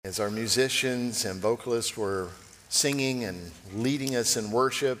As our musicians and vocalists were singing and leading us in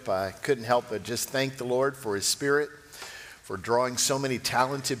worship, I couldn't help but just thank the Lord for His Spirit, for drawing so many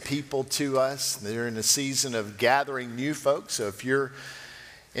talented people to us. They're in a season of gathering new folks, so if you're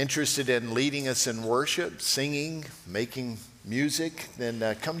interested in leading us in worship, singing, making music, then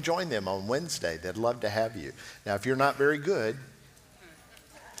come join them on Wednesday. They'd love to have you. Now, if you're not very good,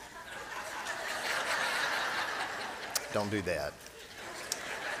 don't do that.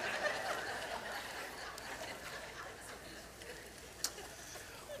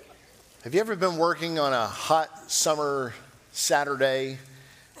 Have you ever been working on a hot summer Saturday?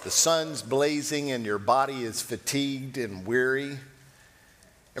 The sun's blazing and your body is fatigued and weary.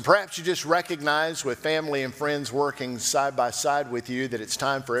 And perhaps you just recognize with family and friends working side by side with you that it's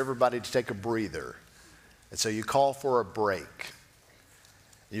time for everybody to take a breather. And so you call for a break.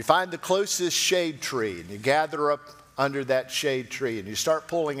 You find the closest shade tree and you gather up under that shade tree and you start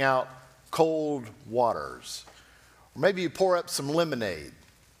pulling out cold waters. Or maybe you pour up some lemonade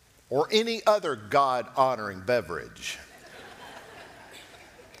or any other God-honoring beverage.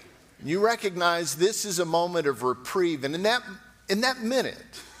 You recognize this is a moment of reprieve, and in that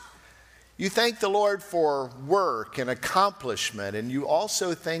minute, you thank the Lord for work and accomplishment, and you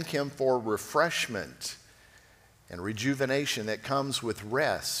also thank Him for refreshment and rejuvenation that comes with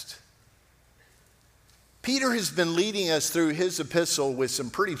rest. Peter has been leading us through his epistle with some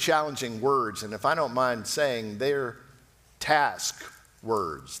pretty challenging words, and if I don't mind saying, they're task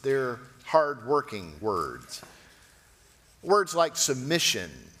words. They're hard-working words. Words like submission.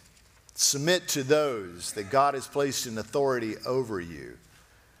 Submit to those that God has placed in authority over you.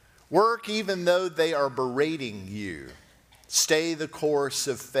 Work even though they are berating you. Stay the course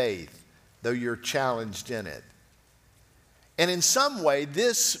of faith, though you're challenged in it. And in some way,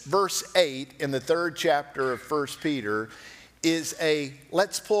 this verse 8 in the 3rd chapter of 1 Peter is a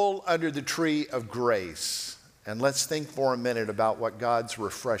let's pull under the tree of grace. And let's think for a minute about what God's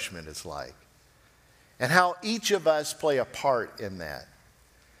refreshment is like and how each of us play a part in that.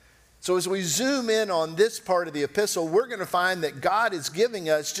 So as we zoom in on this part of the epistle, we're going to find that God is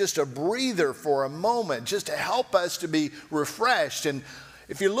giving us just a breather for a moment, just to help us to be refreshed. And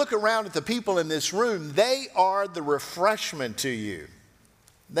if you look around at the people in this room, they are the refreshment to you.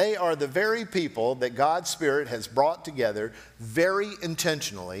 They are the very people that God's Spirit has brought together very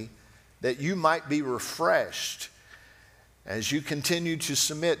intentionally that you might be refreshed as you continue to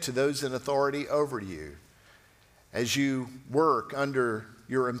submit to those in authority over you, as you work under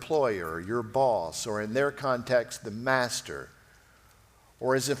your employer, your boss, or in their context, the master,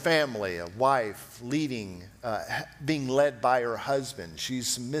 or as a family, a wife leading, being led by her husband. She's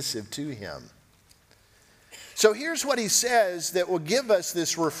submissive to him. So here's what he says that will give us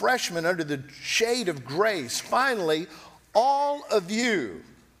this refreshment under the shade of grace. Finally, all of you,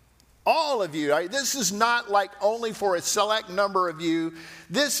 this is not like only for a select number of you.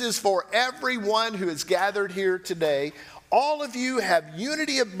 This is for everyone who is gathered here today. All of you have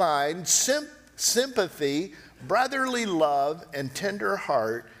unity of mind, sympathy, brotherly love, and tender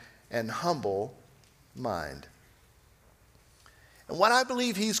heart, and humble mind. And what I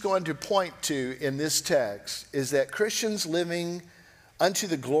believe he's going to point to in this text is that Christians living unto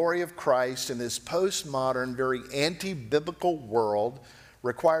the glory of Christ in this postmodern, very anti-biblical world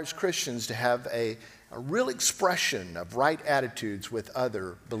requires Christians to have a real expression of right attitudes with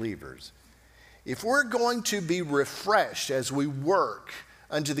other believers. If we're going to be refreshed as we work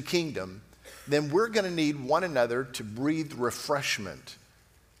unto the kingdom, then we're going to need one another to breathe refreshment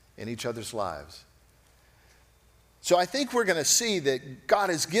in each other's lives. So I think we're going to see that God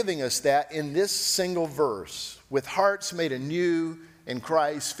is giving us that in this single verse, with hearts made anew in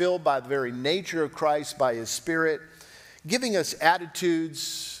Christ, filled by the very nature of Christ, by His Spirit, giving us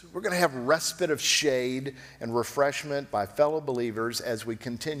attitudes. We're going to have respite of shade and refreshment by fellow believers as we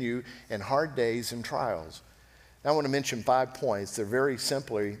continue in hard days and trials. Now I want to mention 5 points. They're very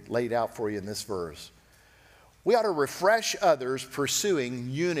simply laid out for you in this verse. We ought to refresh others pursuing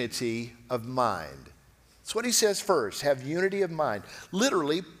unity of mind. That's what he says first, have unity of mind.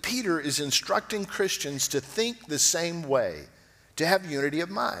 Literally, Peter is instructing Christians to think the same way, to have unity of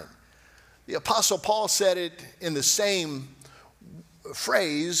mind. The Apostle Paul said it in the same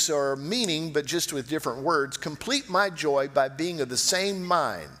phrase or meaning, but just with different words. Complete my joy by being of the same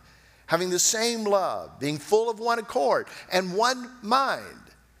mind, having the same love, being full of one accord and one mind.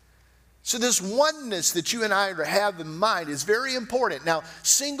 So this oneness that you and I have in mind is very important. Now,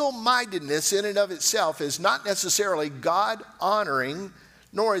 single-mindedness in and of itself is not necessarily God-honoring,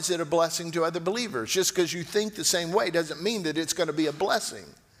 nor is it a blessing to other believers. Just because you think the same way doesn't mean that it's going to be a blessing.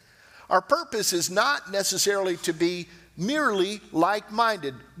 Our purpose is not necessarily to be merely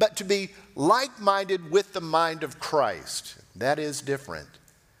like-minded, but to be like-minded with the mind of Christ. That is different.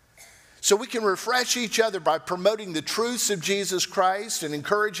 So we can refresh each other by promoting the truths of Jesus Christ and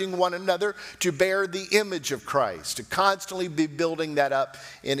encouraging one another to bear the image of Christ, to constantly be building that up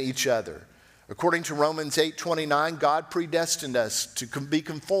in each other. According to Romans 8:29, God predestined us to be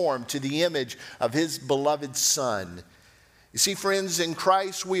conformed to the image of his beloved Son. You see, friends, in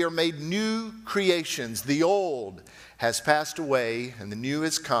Christ we are made new creations. The old has passed away and the new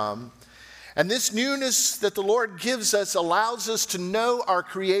has come. And this newness that the Lord gives us allows us to know our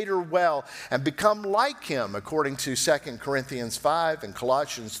Creator well and become like him, according to 2 Corinthians 5 and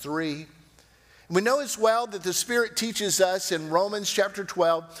Colossians 3. We know as well that the Spirit teaches us in Romans chapter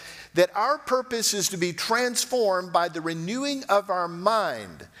 12 that our purpose is to be transformed by the renewing of our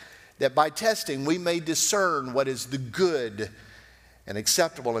mind, that by testing we may discern what is the good and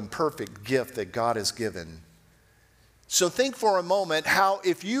acceptable and perfect gift that God has given. So think for a moment how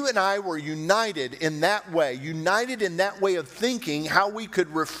if you and I were united in that way of thinking, how we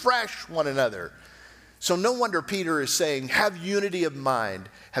could refresh one another. So no wonder Peter is saying, have unity of mind.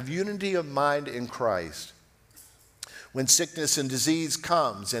 Have unity of mind in Christ. When sickness and disease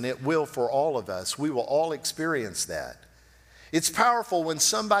comes, and it will for all of us, we will all experience that. It's powerful when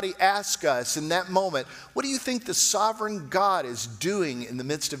somebody asks us in that moment, what do you think the sovereign God is doing in the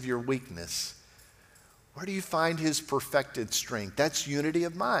midst of your weakness? Where do you find his perfected strength? That's unity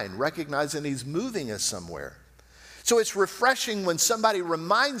of mind, recognizing he's moving us somewhere. So it's refreshing when somebody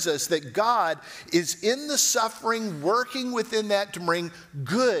reminds us that God is in the suffering, working within that to bring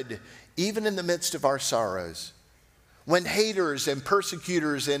good, even in the midst of our sorrows. When haters and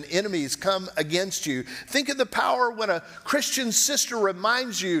persecutors and enemies come against you, think of the power when a Christian sister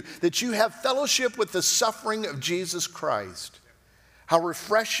reminds you that you have fellowship with the suffering of Jesus Christ. How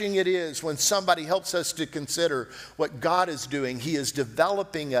refreshing it is when somebody helps us to consider what God is doing. He is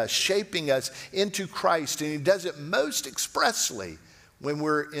developing us, shaping us into Christ, and he does it most expressly when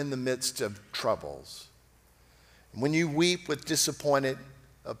we're in the midst of troubles. When you weep with disappointment,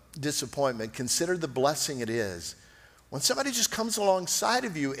 consider the blessing it is when somebody just comes alongside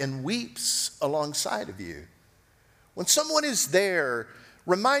of you and weeps alongside of you. When someone is there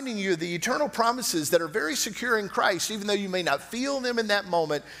reminding you of the eternal promises that are very secure in Christ, even though you may not feel them in that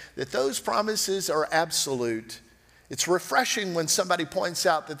moment, that those promises are absolute. It's refreshing when somebody points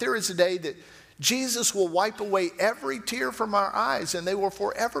out that there is a day that Jesus will wipe away every tear from our eyes and they will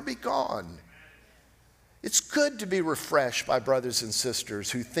forever be gone. It's good to be refreshed by brothers and sisters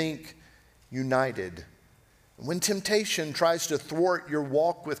who think united. When temptation tries to thwart your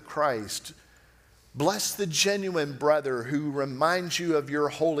walk with Christ, bless the genuine brother who reminds you of your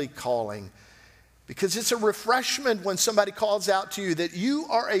holy calling. Because it's a refreshment when somebody calls out to you that you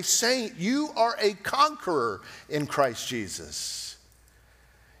are a saint, you are a conqueror in Christ Jesus.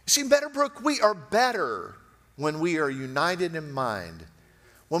 You see, Meadowbrook, we are better when we are united in mind.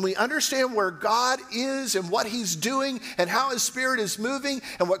 When we understand where God is and what he's doing and how his Spirit is moving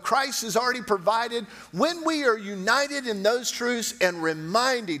and what Christ has already provided, when we are united in those truths and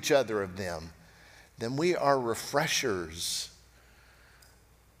remind each other of them, then we are refreshers.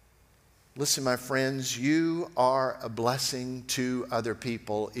 Listen, my friends, you are a blessing to other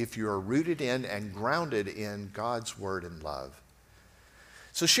people if you are rooted in and grounded in God's word and love.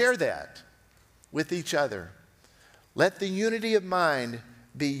 So share that with each other. Let the unity of mind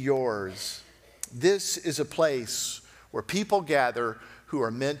be yours. This is a place where people gather who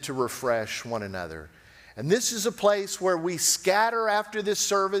are meant to refresh one another. And this is a place where we scatter after this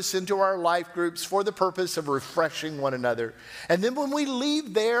service into our life groups for the purpose of refreshing one another. And then when we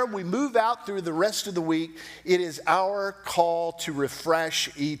leave there, we move out through the rest of the week, it is our call to refresh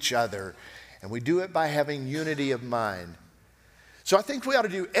each other. And we do it by having unity of mind. So I think we ought to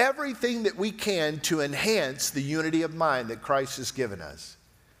do everything that we can to enhance the unity of mind that Christ has given us.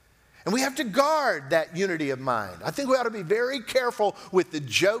 And we have to guard that unity of mind. I think we ought to be very careful with the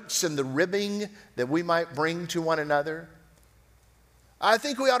jokes and the ribbing that we might bring to one another. I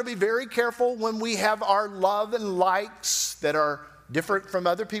think we ought to be very careful when we have our love and likes that are different from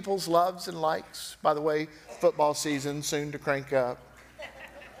other people's loves and likes. By the way, football season soon to crank up.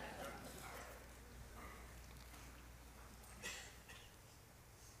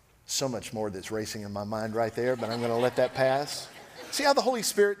 So much more that's racing in my mind right there, but I'm going to let that pass. See how the Holy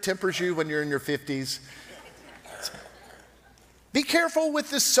Spirit tempers you when you're in your 50s? Be careful with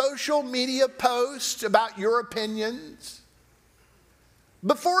the social media posts about your opinions.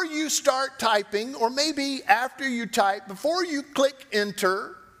 Before you start typing, or maybe after you type, before you click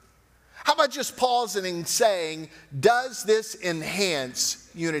enter, how about just pausing and saying, does this enhance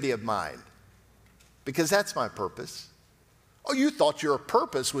unity of mind? Because that's my purpose. Oh, you thought your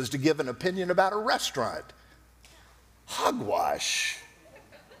purpose was to give an opinion about a restaurant. Hogwash.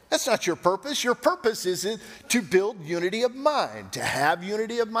 That's not your purpose. Your purpose is to build unity of mind, to have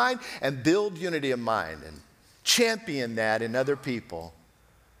unity of mind and build unity of mind and champion that in other people.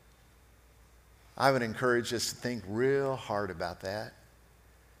 I would encourage us to think real hard about that,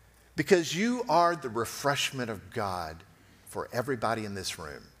 because you are the refreshment of God for everybody in this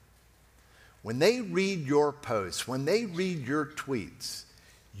room. When they read your posts, when they read your tweets,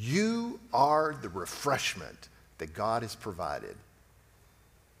 you are the refreshment that God has provided.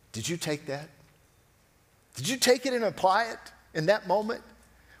 Did you take that? Did you take it and apply it in that moment?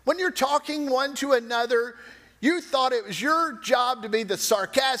 When you're talking one to another, you thought it was your job to be the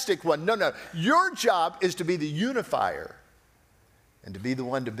sarcastic one. No. Your job is to be the unifier and to be the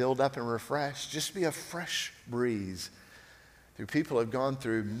one to build up and refresh. Just be a fresh breeze through people who have gone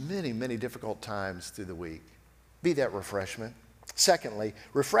through many, many difficult times through the week. Be that refreshment. Secondly,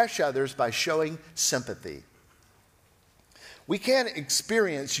 refresh others by showing sympathy. We can't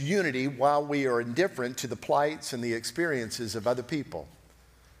experience unity while we are indifferent to the plights and the experiences of other people.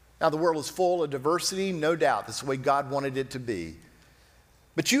 Now, the world is full of diversity, no doubt. That's the way God wanted it to be.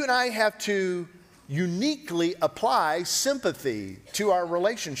 But you and I have to uniquely apply sympathy to our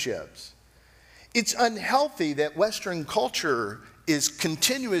relationships. It's unhealthy that Western culture is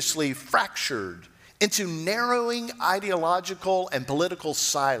continuously fractured into narrowing ideological and political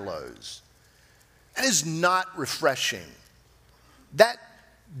silos. That is not refreshing. That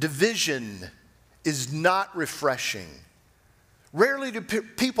division is not refreshing. Rarely do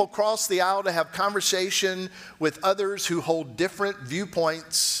people cross the aisle to have conversation with others who hold different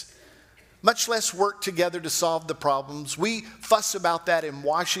viewpoints, much less work together to solve the problems. We fuss about that in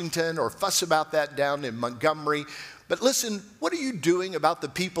Washington or fuss about that down in Montgomery. But listen, what are you doing about the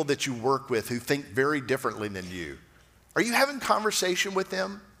people that you work with who think very differently than you? Are you having conversation with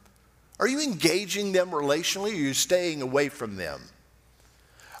them? Are you engaging them relationally, or are you staying away from them?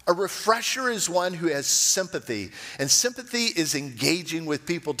 A refresher is one who has sympathy, and sympathy is engaging with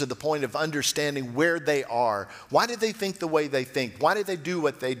people to the point of understanding where they are. Why do they think the way they think? Why do they do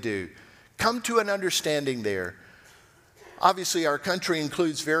what they do? Come to an understanding there. Obviously, our country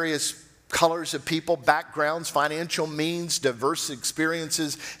includes various colors of people, backgrounds, financial means, diverse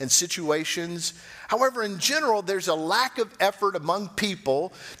experiences and situations. However, in general, there's a lack of effort among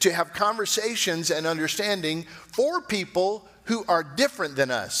people to have conversations and understanding for people who are different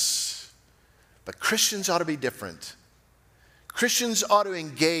than us. But Christians ought to be different. Christians ought to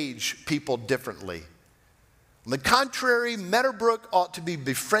engage people differently. On the contrary, Meadowbrook ought to be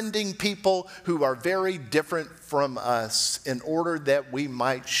befriending people who are very different from us in order that we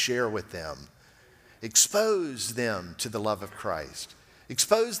might share with them. Expose them to the love of Christ.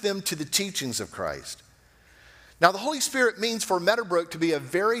 Expose them to the teachings of Christ. Now, the Holy Spirit means for Meadowbrook to be a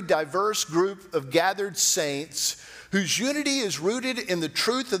very diverse group of gathered saints whose unity is rooted in the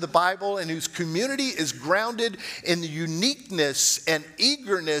truth of the Bible and whose community is grounded in the uniqueness and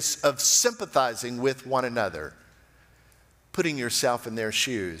eagerness of sympathizing with one another. Putting yourself in their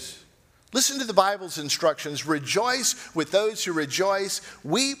shoes. Listen to the Bible's instructions. Rejoice with those who rejoice.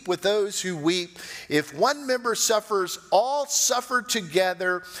 Weep with those who weep. If one member suffers, all suffer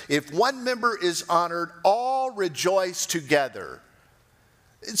together. If one member is honored, all rejoice together.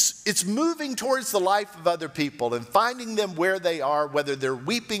 It's moving towards the life of other people and finding them where they are, whether they're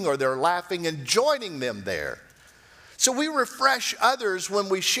weeping or they're laughing, and joining them there. So we refresh others when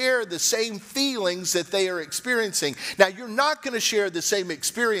we share the same feelings that they are experiencing. Now, you're not going to share the same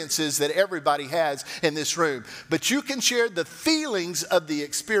experiences that everybody has in this room, but you can share the feelings of the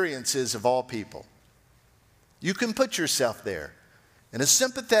experiences of all people. You can put yourself there in a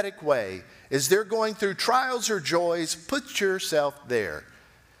sympathetic way. As they're going through trials or joys, put yourself there.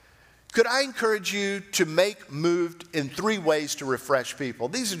 Could I encourage you to make moved in 3 ways to refresh people?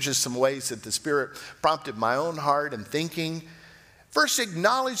 These are just some ways that the Spirit prompted my own heart and thinking. First,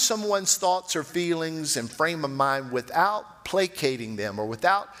 acknowledge someone's thoughts or feelings and frame of mind without placating them or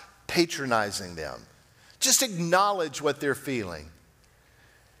without patronizing them. Just acknowledge what they're feeling.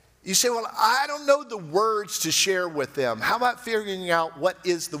 You say, well, I don't know the words to share with them. How about figuring out what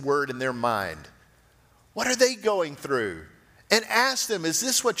is the word in their mind? What are they going through? And ask them, is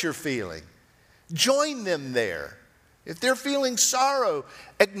this what you're feeling? Join them there. If they're feeling sorrow,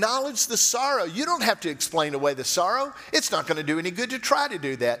 acknowledge the sorrow. You don't have to explain away the sorrow. It's not going to do any good to try to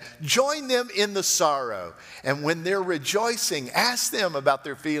do that. Join them in the sorrow. And when they're rejoicing, ask them about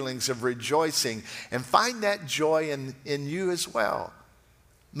their feelings of rejoicing and find that joy in you as well.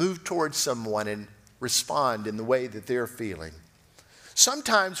 Move towards someone and respond in the way that they're feeling.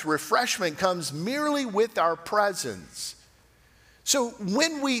 Sometimes refreshment comes merely with our presence. So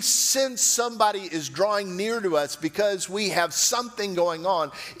when we sense somebody is drawing near to us because we have something going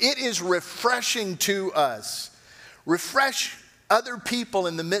on, it is refreshing to us. Refresh other people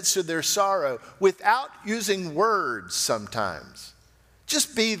in the midst of their sorrow without using words sometimes.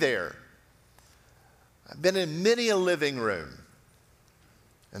 Just be there. I've been in many a living room,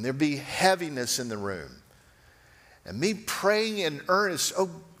 and there'd be heaviness in the room. And me praying in earnest, oh,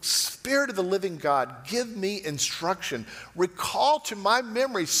 Spirit of the living God, give me instruction. Recall to my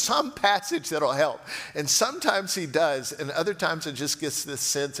memory some passage that'll help. And sometimes he does, and other times it just gets this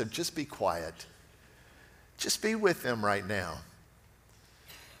sense of just be quiet. Just be with them right now.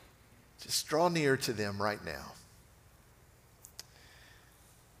 Just draw near to them right now.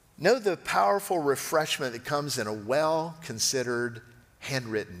 Know the powerful refreshment that comes in a well-considered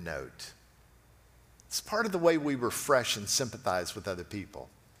handwritten note. It's part of the way we refresh and sympathize with other people.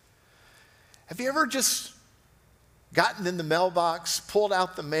 Have you ever just gotten in the mailbox, pulled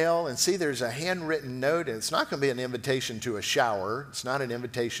out the mail, and see there's a handwritten note, and it's not going to be an invitation to a shower. It's not an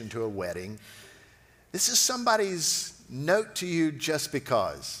invitation to a wedding. This is somebody's note to you just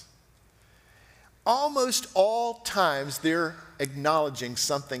because. Almost all times they're acknowledging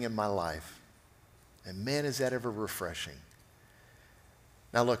something in my life. And man, is that ever refreshing.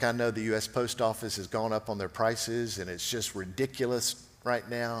 Now look, I know the U.S. Post Office has gone up on their prices and it's just ridiculous right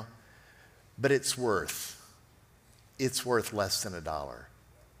now, but it's worth less than $1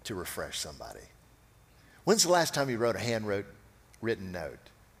 to refresh somebody. When's the last time you wrote a handwritten note?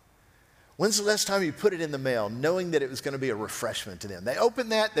 When's the last time you put it in the mail knowing that it was going to be a refreshment to them? They open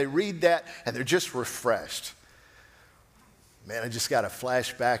that, they read that, and they're just refreshed. Man, I just got a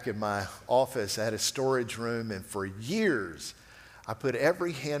flashback in my office. I had a storage room, and for years, I put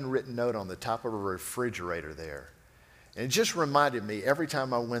every handwritten note on the top of a refrigerator there. And it just reminded me every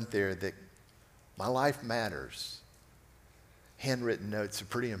time I went there that my life matters. Handwritten notes are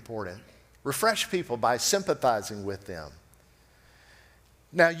pretty important. Refresh people by sympathizing with them.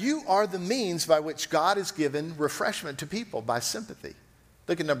 Now, you are the means by which God has given refreshment to people by sympathy.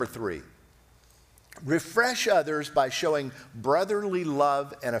 Look at number 3. Refresh others by showing brotherly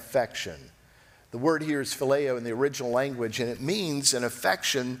love and affection. The word here is phileo in the original language, and it means an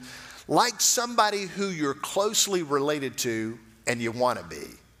affection like somebody who you're closely related to and you want to be.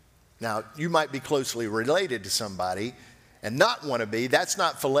 Now, you might be closely related to somebody and not want to be. That's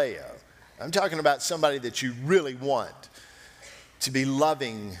not phileo. I'm talking about somebody that you really want to be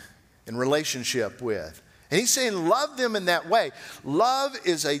loving in relationship with. And he's saying love them in that way. Love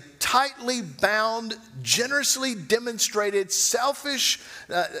is a tightly bound, generously demonstrated,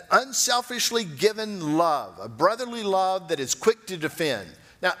 unselfishly given love. A brotherly love that is quick to defend.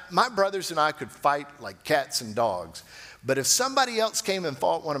 Now, my brothers and I could fight like cats and dogs. But if somebody else came and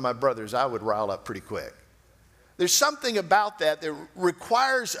fought one of my brothers, I would rile up pretty quick. There's something about that that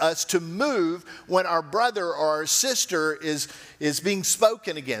requires us to move when our brother or our sister is being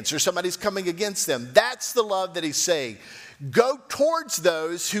spoken against or somebody's coming against them. That's the love that he's saying. Go towards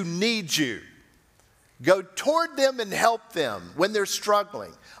those who need you. Go toward them and help them when they're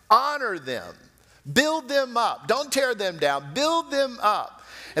struggling. Honor them. Build them up. Don't tear them down. Build them up.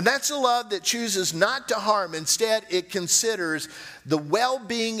 And that's a love that chooses not to harm. Instead, it considers the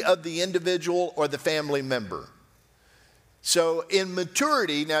well-being of the individual or the family member. So in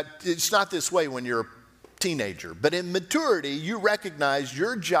maturity, now it's not this way when you're a teenager, but in maturity, you recognize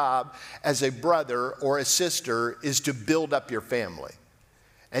your job as a brother or a sister is to build up your family.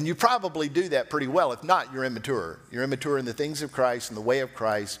 And you probably do that pretty well. If not, you're immature. You're immature in the things of Christ and the way of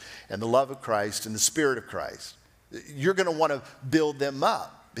Christ and the love of Christ and the Spirit of Christ. You're going to want to build them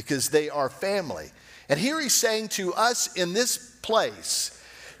up because they are family. And here he's saying to us in this place,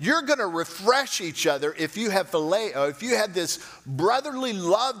 you're going to refresh each other if you have phileo, if you have this brotherly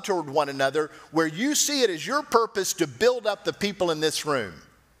love toward one another where you see it as your purpose to build up the people in this room.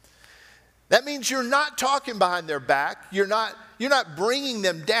 That means you're not talking behind their back. You're not bringing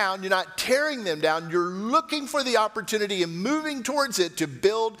them down. You're not tearing them down. You're looking for the opportunity and moving towards it to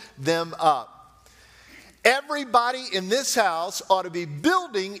build them up. Everybody in this house ought to be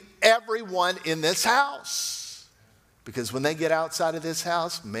building everyone in this house. Because when they get outside of this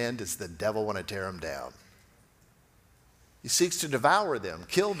house, man, does the devil want to tear them down. He seeks to devour them,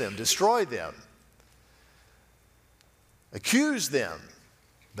 kill them, destroy them, accuse them.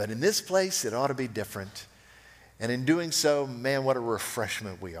 But in this place, it ought to be different. And in doing so, man, what a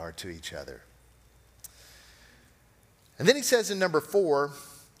refreshment we are to each other. And then he says in number 4,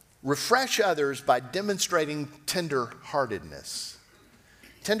 refresh others by demonstrating tender-heartedness.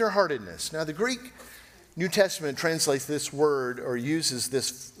 Tender-heartedness. Now, the Greek New Testament translates this word or uses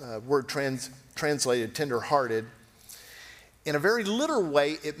this word translated tender-hearted. in a very literal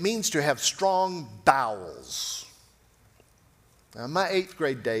way, it means to have strong bowels. Now, in my 8th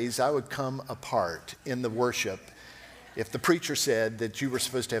grade days, I would come apart in the worship if the preacher said that you were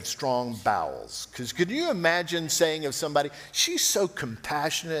supposed to have strong bowels. Because could you imagine saying of somebody, she's so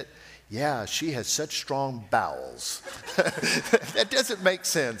compassionate, yeah, she has such strong bowels. That doesn't make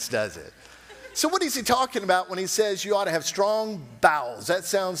sense, does it? So what is he talking about when he says you ought to have strong bowels? That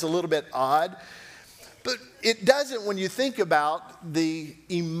sounds a little bit odd, but it doesn't when you think about the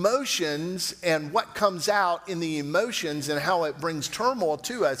emotions and what comes out in the emotions and how it brings turmoil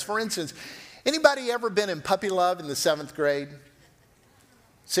to us. For instance, anybody ever been in puppy love in the 7th grade?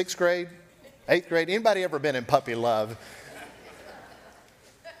 6th grade? 8th grade? Anybody ever been in puppy love?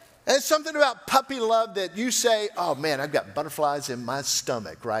 And it's something about puppy love that you say, oh man, I've got butterflies in my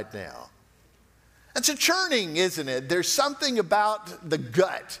stomach right now. It's a churning, isn't it? There's something about the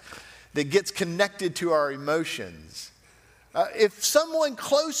gut that gets connected to our emotions. If someone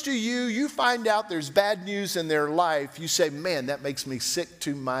close to you, you find out there's bad news in their life, you say, man, that makes me sick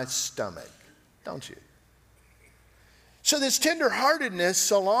to my stomach, don't you? So this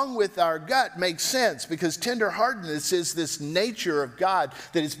tenderheartedness along with our gut makes sense, because tenderheartedness is this nature of God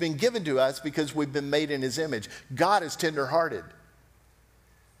that has been given to us because we've been made in his image. God is tenderhearted.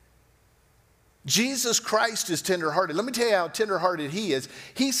 Jesus Christ is tenderhearted. Let me tell you how tenderhearted he is.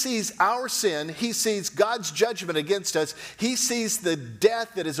 He sees our sin. He sees God's judgment against us. He sees the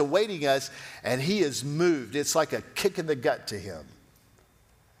death that is awaiting us, and he is moved. It's like a kick in the gut to him.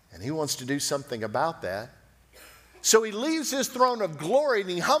 And he wants to do something about that. So he leaves his throne of glory and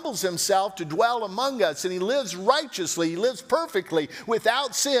he humbles himself to dwell among us, and he lives righteously. He lives perfectly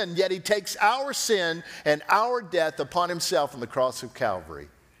without sin, yet he takes our sin and our death upon himself on the cross of Calvary.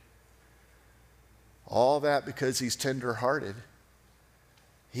 All that because he's tender-hearted.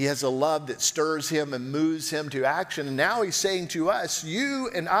 He has a love that stirs him and moves him to action. And now he's saying to us, you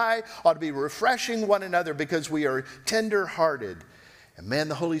and I ought to be refreshing one another because we are tender-hearted. And man,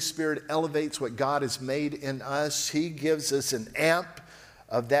 the Holy Spirit elevates what God has made in us. He gives us an amp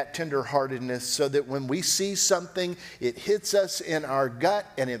of that tender-heartedness so that when we see something, it hits us in our gut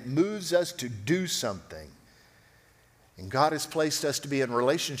and it moves us to do something. And God has placed us to be in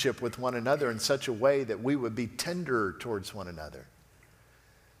relationship with one another in such a way that we would be tender towards one another.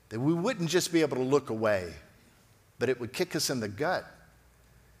 That we wouldn't just be able to look away, but it would kick us in the gut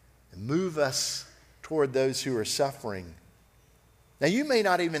and move us toward those who are suffering. Now, you may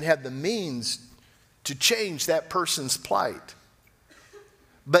not even have the means to change that person's plight,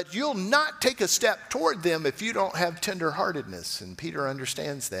 but you'll not take a step toward them if you don't have tenderheartedness, and Peter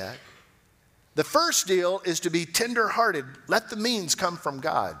understands that. The first deal is to be tender-hearted. Let the means come from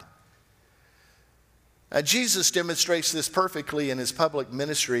God. Now, Jesus demonstrates this perfectly in his public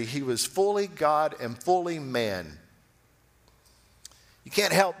ministry. He was fully God and fully man. You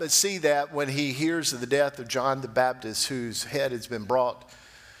can't help but see that when he hears of the death of John the Baptist, whose head has been brought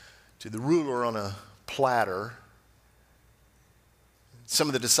to the ruler on a platter. Some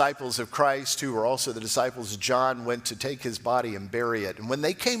of the disciples of Christ, who were also the disciples of John, went to take his body and bury it. And when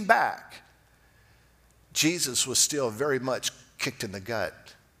they came back, Jesus was still very much kicked in the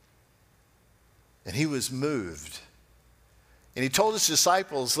gut. And he was moved. And he told his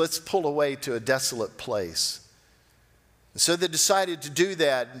disciples, let's pull away to a desolate place. And so they decided to do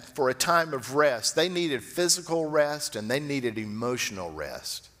that for a time of rest. They needed physical rest and they needed emotional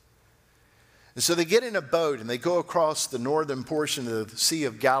rest. And so they get in a boat and they go across the northern portion of the Sea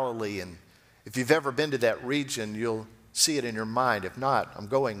of Galilee. And if you've ever been to that region, you'll see it in your mind. If not, I'm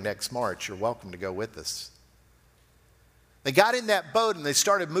going next March. You're welcome to go with us. They got in that boat and they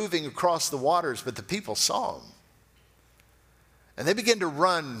started moving across the waters, but the people saw them. And they began to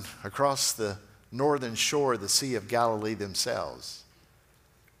run across the northern shore of the Sea of Galilee themselves.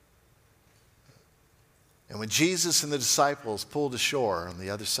 And when Jesus and the disciples pulled ashore on the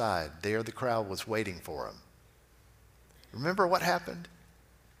other side, there the crowd was waiting for them. Remember what happened?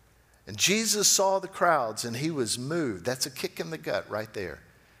 And Jesus saw the crowds and he was moved. That's a kick in the gut right there.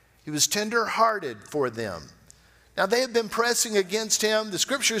 He was tender-hearted for them. Now, they had been pressing against him. The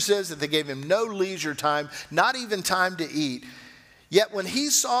scripture says that they gave him no leisure time, not even time to eat. Yet when he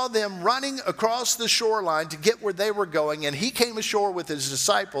saw them running across the shoreline to get where they were going, and he came ashore with his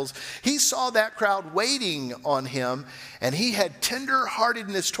disciples, he saw that crowd waiting on him, and he had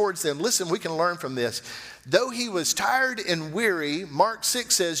tender-heartedness towards them. Listen, we can learn from this. Though he was tired and weary, Mark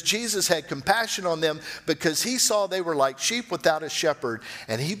 6 says Jesus had compassion on them because he saw they were like sheep without a shepherd,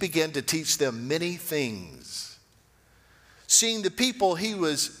 and he began to teach them many things. Seeing the people, he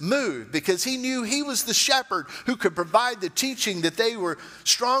was moved because he knew he was the shepherd who could provide the teaching that they were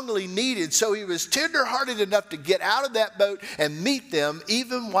strongly needed. So he was tenderhearted enough to get out of that boat and meet them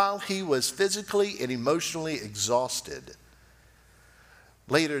even while he was physically and emotionally exhausted.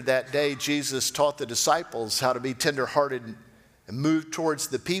 Later that day, Jesus taught the disciples how to be tenderhearted and move towards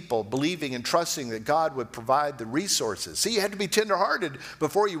the people, believing and trusting that God would provide the resources. See, you had to be tenderhearted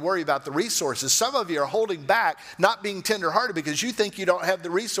before you worry about the resources. Some of you are holding back, not being tenderhearted because you think you don't have the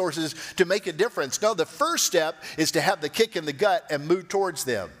resources to make a difference. No, the first step is to have the kick in the gut and move towards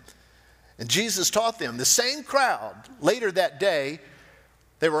them. And Jesus taught them. The same crowd, later that day,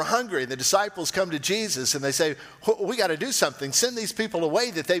 they were hungry. The disciples come to Jesus and they say, we got to do something. Send these people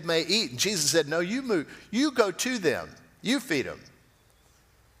away that they may eat. And Jesus said, no, you move. You go to them. You feed them.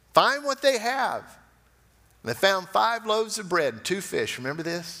 Find what they have. And they found 5 loaves of bread and 2 fish. Remember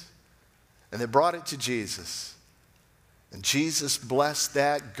this? And they brought it to Jesus. And Jesus blessed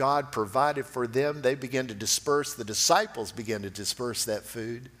that. God provided for them. They began to disperse. The disciples began to disperse that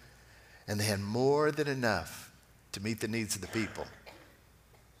food. And they had more than enough to meet the needs of the people.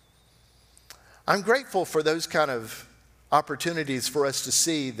 I'm grateful for those kind of opportunities for us to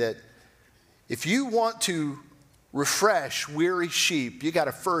see that if you want to refresh weary sheep, you got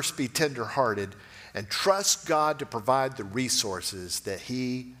to first be tenderhearted and trust God to provide the resources that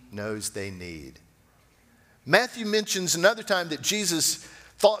he knows they need. Matthew mentions another time that Jesus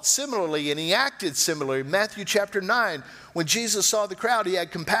thought similarly and he acted similarly. Matthew chapter 9, when Jesus saw the crowd, he had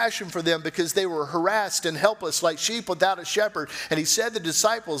compassion for them because they were harassed and helpless like sheep without a shepherd. And he said to the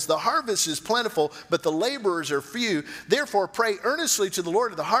disciples, the harvest is plentiful, but the laborers are few. Therefore, pray earnestly to the Lord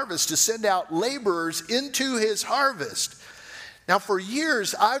of the harvest to send out laborers into his harvest. Now, for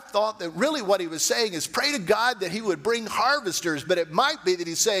years, I've thought that really what he was saying is pray to God that he would bring harvesters, but it might be that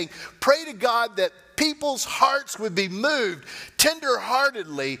he's saying pray to God that people's hearts would be moved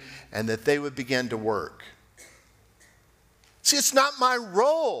tenderheartedly and that they would begin to work. See, it's not my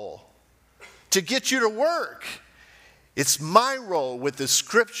role to get you to work. It's my role with the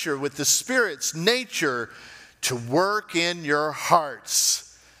Scripture, with the Spirit's nature, to work in your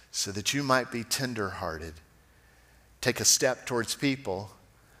hearts so that you might be tenderhearted. Take a step towards people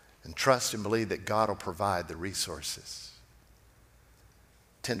and trust and believe that God will provide the resources.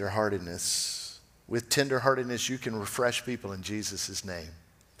 Tenderheartedness. With tenderheartedness, you can refresh people in Jesus' name.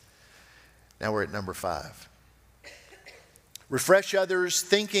 Now we're at number 5. Refresh others,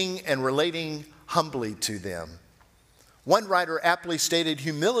 thinking and relating humbly to them. One writer aptly stated,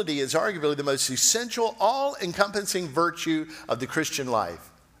 humility is arguably the most essential, all-encompassing virtue of the Christian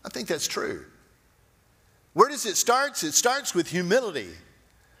life. I think that's true. Where does it start? It starts with humility.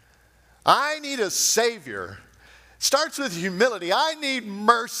 I need a Savior. It starts with humility. I need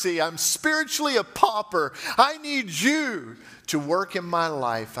mercy. I'm spiritually a pauper. I need you to work in my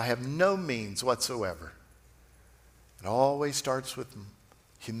life. I have no means whatsoever. It always starts with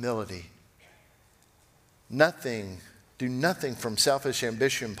humility. Do nothing from selfish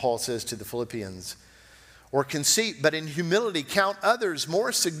ambition, Paul says to the Philippians, or conceit, but in humility count others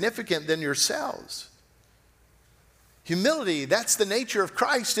more significant than yourselves. Humility, that's the nature of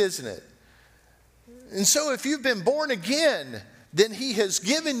Christ, isn't it? And so if you've been born again, then he has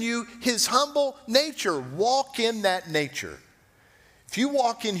given you his humble nature. Walk in that nature. If you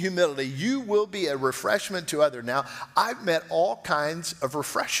walk in humility, you will be a refreshment to others. Now, I've met all kinds of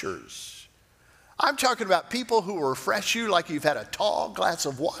refreshers. I'm talking about people who will refresh you like you've had a tall glass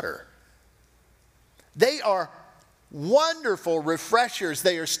of water. They are wonderful refreshers.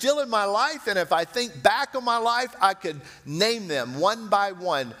 They are still in my life, and if I think back on my life, I could name them one by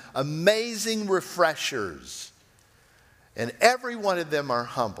one. Amazing refreshers. And every one of them are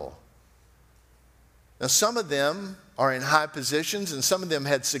humble. Now, some of them are in high positions, and some of them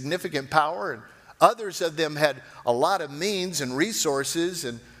had significant power, and others of them had a lot of means and resources,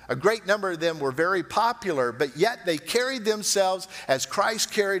 and a great number of them were very popular, but yet they carried themselves as Christ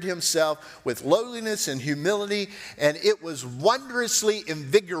carried himself, with lowliness and humility, and it was wondrously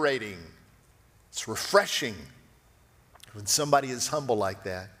invigorating. It's refreshing when somebody is humble like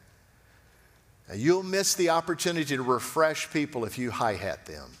that. Now, you'll miss the opportunity to refresh people if you hi-hat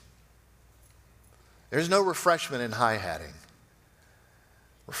them. There's no refreshment in hi-hatting.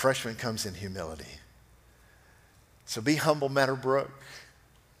 Refreshment comes in humility. So be humble, Meadowbrook.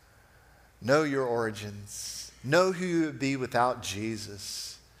 Know your origins. Know who you would be without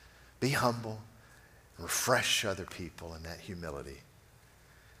Jesus. Be humble and refresh other people in that humility.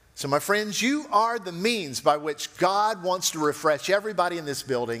 So my friends, you are the means by which God wants to refresh everybody in this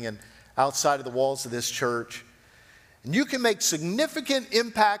building and outside of the walls of this church. And you can make significant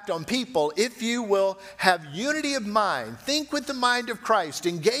impact on people if you will have unity of mind. Think with the mind of Christ.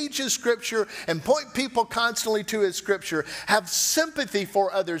 Engage His Scripture and point people constantly to His Scripture. Have sympathy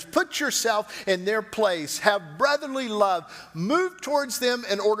for others. Put yourself in their place. Have brotherly love. Move towards them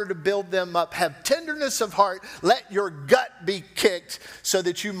in order to build them up. Have tenderness of heart. Let your gut be kicked so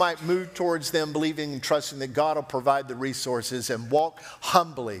that you might move towards them, believing and trusting that God will provide the resources, and walk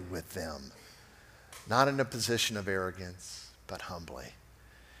humbly with them. Not in a position of arrogance, but humbly.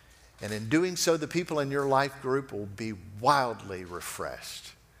 And in doing so, the people in your life group will be wildly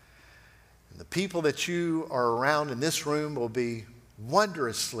refreshed. And the people that you are around in this room will be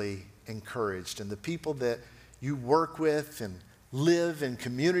wondrously encouraged. And the people that you work with and live in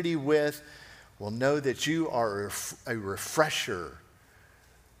community with will know that you are a refresher,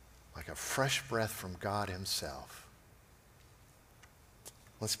 like a fresh breath from God Himself.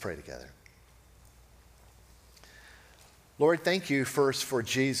 Let's pray together. Lord, thank you first for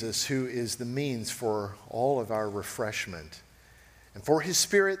Jesus, who is the means for all of our refreshment, and for His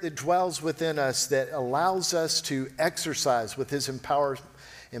Spirit that dwells within us, that allows us to exercise with His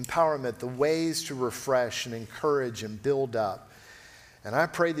empowerment the ways to refresh and encourage and build up. And I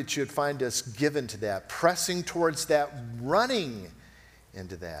pray that you would find us given to that, pressing towards that, running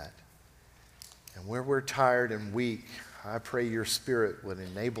into that. And where we're tired and weak, I pray your Spirit would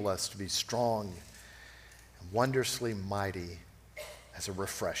enable us to be strong, wondrously mighty as a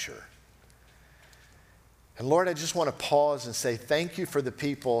refresher. And Lord, I just want to pause and say thank you for the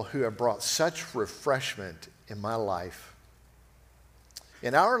people who have brought such refreshment in my life.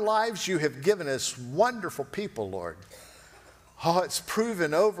 In our lives, you have given us wonderful people, Lord. Oh, it's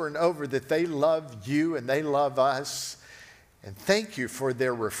proven over and over that they love you and they love us. And thank you for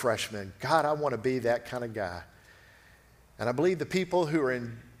their refreshment. God, I want to be that kind of guy. And I believe the people who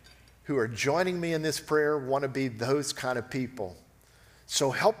are joining me in this prayer want to be those kind of people. So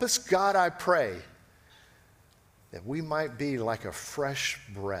help us, God, I pray, that we might be like a fresh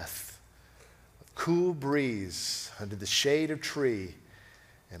breath, a cool breeze under the shade of tree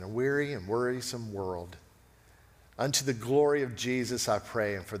in a weary and worrisome world. Unto the glory of Jesus, I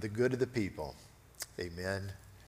pray, and for the good of the people. Amen.